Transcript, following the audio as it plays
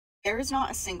There is not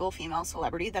a single female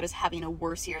celebrity that is having a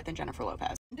worse year than Jennifer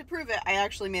Lopez. And to prove it, I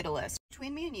actually made a list.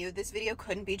 Between me and you, this video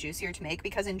couldn't be juicier to make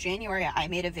because in January, I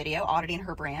made a video auditing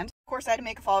her brand. Of course, I had to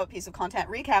make a follow-up piece of content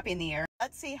recapping the year.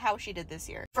 Let's see how she did this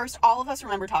year. First, all of us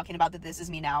remember talking about the This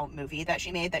Is Me Now movie that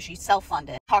she made, that she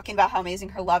self-funded, talking about how amazing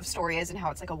her love story is and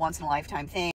how it's like a once-in-a-lifetime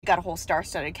thing. Got a whole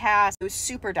star-studded cast. It was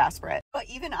super desperate. But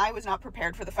even I was not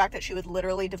prepared for the fact that she would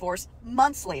literally divorce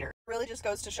months later. It really just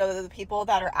goes to show that the people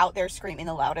that are out there screaming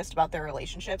the loudest about their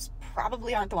relationships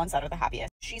probably aren't the ones that are the happiest.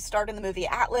 She starred in the movie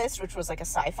Atlas, which was like a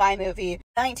sci-fi movie.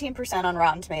 19% on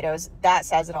Rotten Tomatoes. That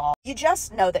says it all. You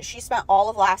just know that she spent all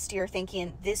of last year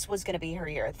thinking this was going to be her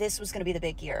year. This was going to be the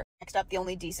big year. Next up, the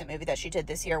only decent movie that she did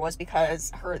this year was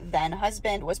because her then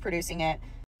husband was producing it.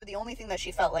 The only thing that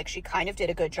she felt like she kind of did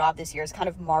a good job this year is kind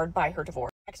of marred by her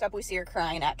divorce. Next up, we see her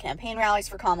crying at campaign rallies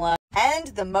for Kamala. And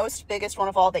the most biggest one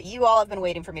of all that you all have been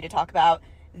waiting for me to talk about,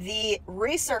 the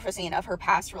resurfacing of her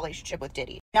past relationship with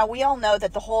Diddy. Now, we all know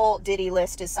that the whole Diddy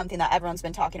list is something that everyone's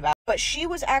been talking about, but she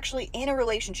was actually in a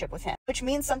relationship with him, which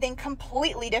means something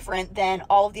completely different than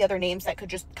all of the other names that could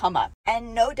just come up.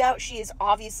 And no doubt she is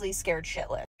obviously scared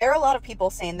shitless. There are a lot of people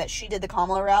saying that she did the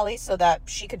Kamala rally so that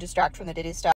she could distract from the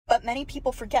Diddy stuff, but many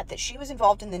people forget that she was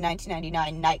involved in the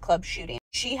 1999 nightclub shooting.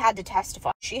 She had to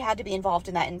testify. She had to be involved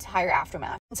in that entire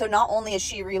aftermath. And so not only is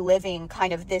she reliving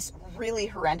kind of this really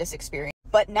horrendous experience,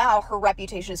 but now her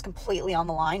reputation is completely on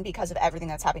the line because of everything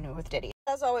that's happening with Diddy.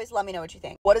 As always, let me know what you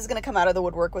think. What is going to come out of the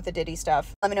woodwork with the Diddy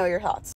stuff? Let me know your thoughts.